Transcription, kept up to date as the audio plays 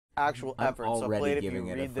actual effort. So play it if you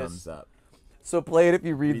read this. Thumbs up. So play it if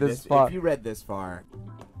you read this far. If you read this far.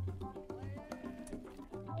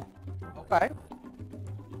 Okay. Oh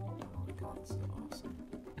my god, this is awesome.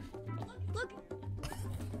 Look.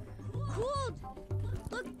 Cool.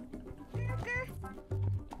 Look.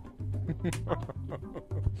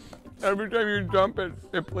 Every time you jump it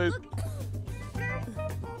plays.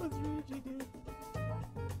 What's Ryuji do?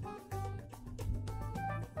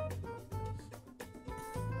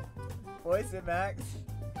 Voice it, Max.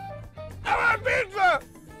 I want pizza!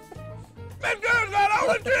 Pizza's got all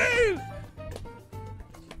the cheese!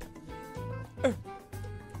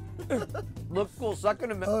 Looks cool,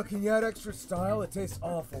 sucking a minute. Oh, can you add extra style? It tastes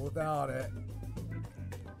awful without it.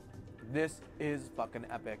 This is fucking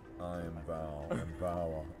epic. I am Val, and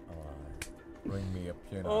Val, bring me a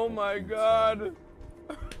pineapple. Oh my pizza. god.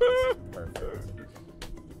 This is perfect.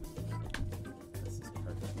 This is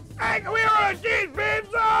perfect. Hey, can we order a cheese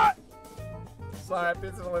pizza? Sorry,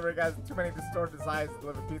 pizza delivery guys. Too many distorted desires to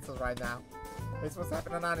deliver pizzas right now. It's what's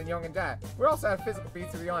happening on in Young and Jack. We also have physical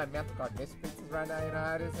pizza. We don't have mental cognition pizzas right now. You know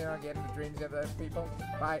how it is. You know, getting the dreams of those people.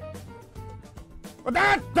 Bye. Well,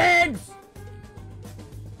 that stinks!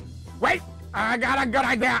 Wait, I got a good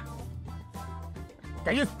idea.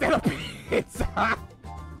 Can you steal a pizza?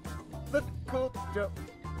 Look, cool joke.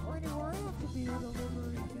 Why do I have to be a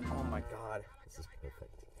delivery guy? Oh my god. This is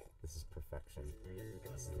perfect. This is perfection.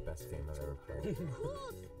 This is the best game I've ever played.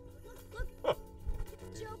 Cool. Look.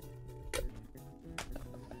 Joe.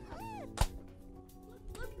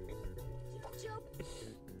 Look. Joe.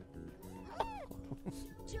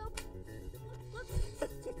 Joe. Look.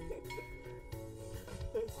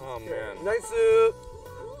 Oh man. Nice soup.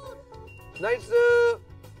 Cool. Nice soup.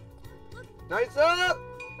 Nice soup.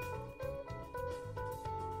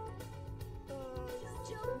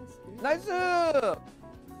 Joe. Nice soup.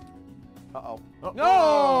 Uh-oh. Oh.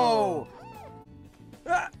 No!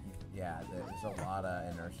 Ah! Yeah, there's a lot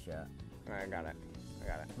of inertia. I got it. I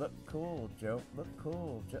got it. Look cool, Joe. Look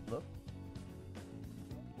cool. Look.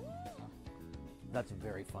 That's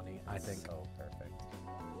very funny, I think. So perfect.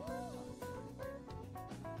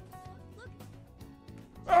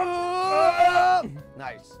 Ah!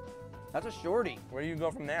 Nice. That's a shorty. Where do you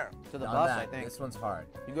go from there? To the On bus, that, I think. This one's hard.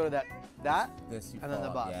 You go to that, This you and then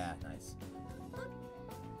the fall. bus. Yeah, nice.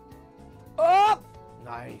 Oh!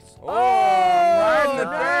 Nice. Oh, right in the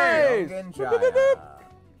nice. face. Jaya.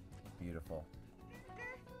 Beautiful.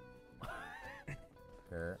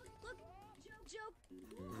 Grr. Joe.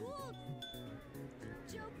 Cool.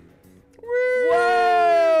 Joe.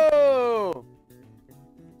 Whoa!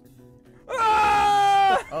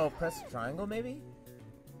 Ah! Oh, press triangle maybe?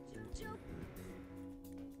 Joe.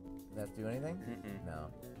 Does that do anything? No.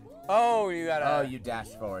 Oh, you gotta. Oh, you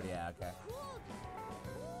dash forward. Yeah, okay.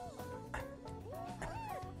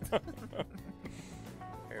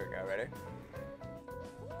 Here we go. Ready?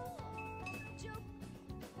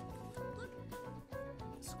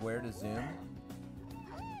 Square to zoom.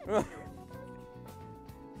 Oh,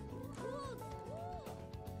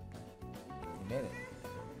 You made it.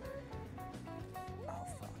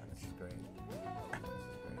 fuck. This is great.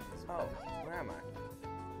 This is Oh, where am I?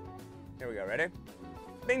 Here we go. Ready?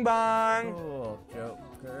 Bing bong. cool,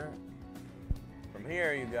 Joker. From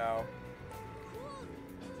here you go.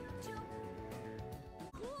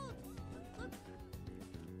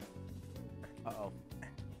 Uh-oh.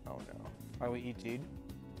 Oh no. Are we ET'd?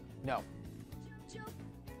 No.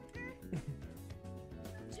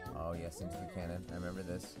 Oh yes, into the cannon. I remember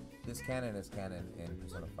this. This cannon is canon in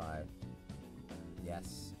Persona 5.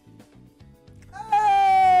 Yes.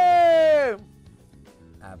 Hey!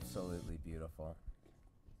 Absolutely beautiful.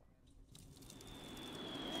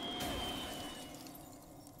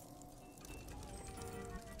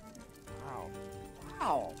 Wow.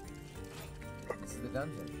 Wow. This is the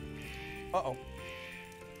dungeon. Uh-oh.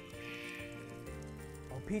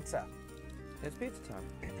 Oh, pizza. It's pizza time.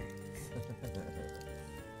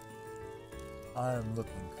 I'm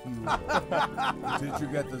looking cool. Did you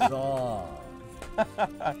get the song?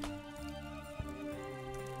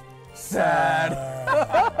 Sad. I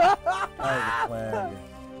have a plan.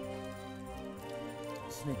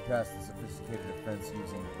 Sneak past the sophisticated defense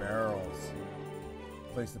using barrels.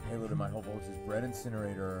 Place the payload in my whole voltage bread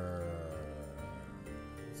incinerator.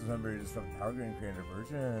 So somebody to disrupt the power grid and create a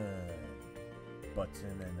diversion.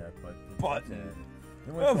 Button and a button.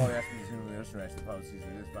 Then when Polly asked me to zoom the ocean rash, the policies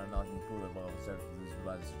are this by knocking the cooler level of 7 for this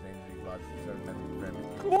provides sustained ecological service.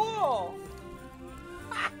 Cool.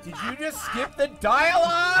 Did you just skip the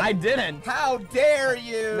dialogue? I didn't. How dare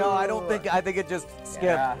you? No, I don't think. I think it just skipped.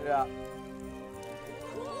 Yeah.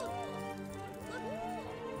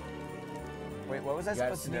 Wait, what was I You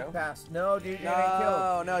gotta supposed to do? sneak past. No, dude, you're gonna get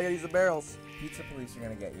killed. No, you gotta use the barrels. Pizza police are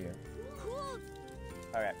gonna get you.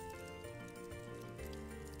 Okay.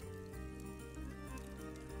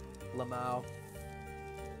 Lamau.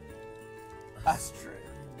 Astrid.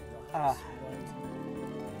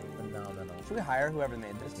 Phenomenal. Should we hire whoever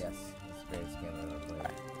made this? Yes, it's the greatest game I've ever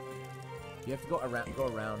played. You have to go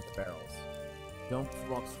around the barrels. Don't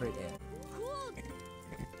walk straight in.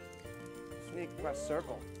 Sneak press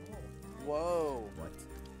circle. Whoa. What?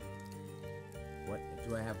 What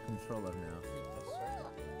do I have control of now?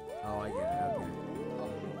 Oh, I get it. Okay.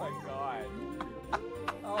 Oh my god.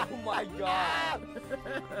 Oh my god.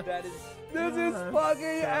 That is. This is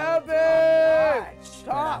fucking epic.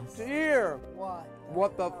 Top tier. What?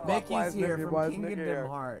 What the fuck? Mickey's here from Kingdom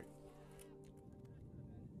Hearts.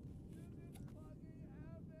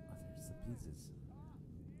 Oh, there's the pizzas.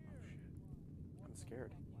 Oh shit. I'm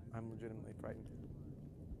scared. I'm legitimately frightened.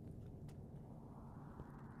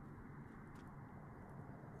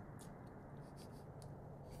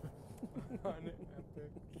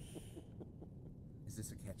 Is this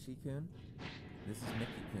Akechi-kun? This is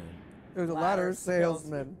Mickey-kun. There's a ladder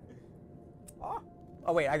salesman.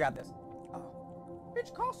 Oh wait, I got this.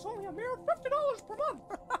 Each costs only a mere $50 per month.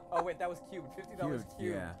 Oh wait, that was cubed. $50 cubed.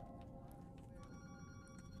 Yeah.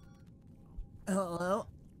 Hello?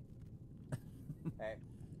 Hey.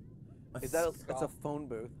 Is that it's a phone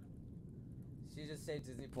booth? She just said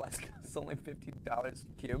Disney Plus costs only $50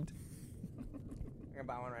 cubed. I'm gonna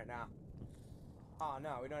buy one right now. Oh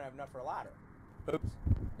no, we don't have enough for a ladder. Oops.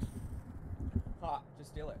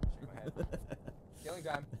 Just steal it. Shake my head. Stealing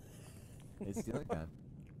time. It's stealing time.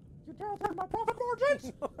 You dare take my profit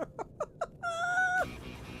margins?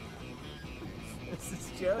 This is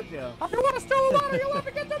JoJo. If you want to steal a ladder, you'll have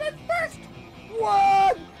to get to me first!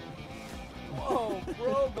 What? Whoa,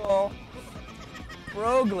 Brogle.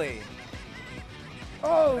 Brogly.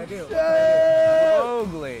 Oh, shit!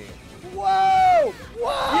 Brogly. Whoa!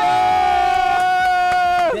 Whoa!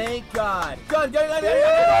 Yeah! Thank God. Gun! Get him!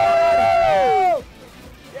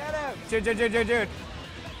 Dude.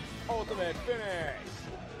 Ultimate finish.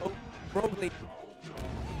 Oh, Brogly.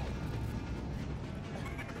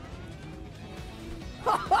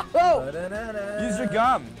 Use your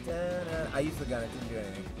gum. I used the gun. It didn't do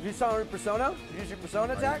anything. You saw your persona? Use your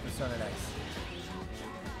persona attack? Persona nice.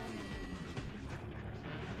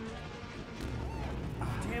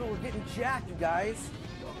 Damn, we're getting jacked, you guys.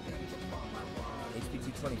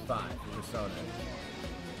 HPT 25 persona.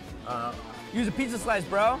 Use a pizza slice,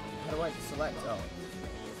 bro. How do I select? Oh.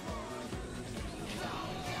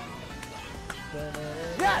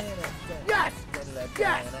 Yes! Yes!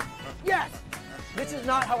 Yes! Yes! This is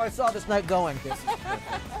not how I saw this night going. Oh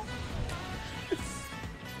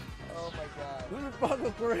my god. This is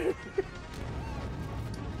fucking great.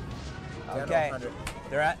 Okay.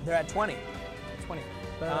 They're at 20. 20.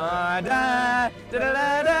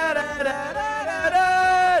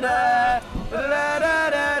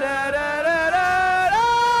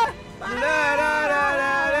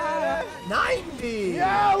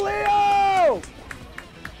 Yeah, Leo!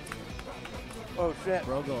 Oh shit.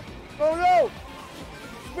 Brogle. Oh no!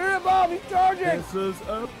 Spirit bomb, he's charging! This is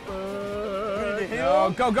epic.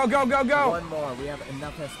 No, go! One more. We have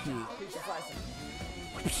enough SP.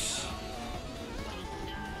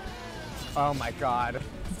 Oh my god.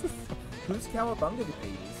 Who's Cowabunga to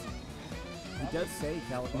these? He does say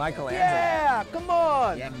Cowabunga. Michelangelo. Yeah, come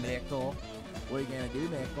on! Yeah, Nickel. What are you gonna do,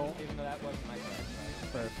 Nickel? Even though that wasn't Michelangelo.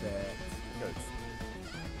 Perfect. Good.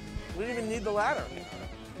 We didn't even need the ladder.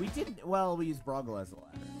 We didn't. Well, we used Brogle as a ladder.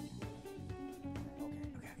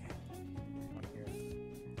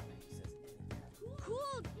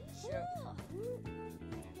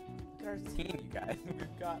 Our team, you guys.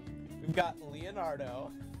 We've got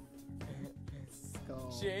Leonardo.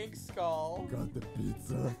 Skull. Jake Skull. Got the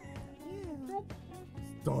pizza.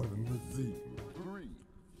 Starting the Z. 3.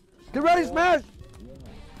 Get ready, smash!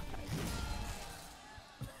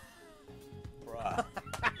 Bruh.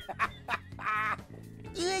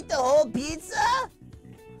 You ate the whole pizza?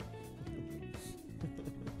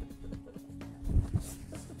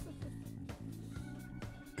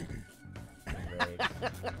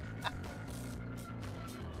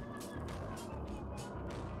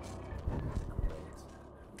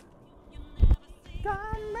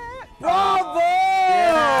 Bravo!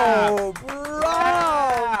 Yeah.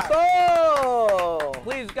 Bravo!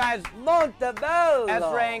 Please, guys, Montebello. S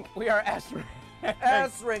rank. We are S rank.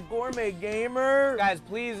 S rank gourmet gamer. Guys,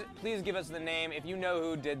 please give us the name if you know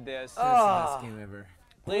who did this. This is the best game ever.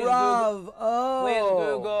 Please Bravo. Please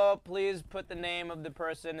Google. Please put the name of the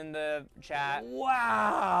person in the chat.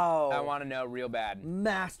 Wow. I want to know real bad.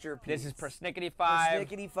 Masterpiece. This is Persnickety 5.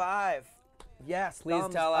 Persnickety 5. Yes. Please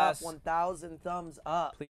thumbs tell up, us. 1,000 thumbs up.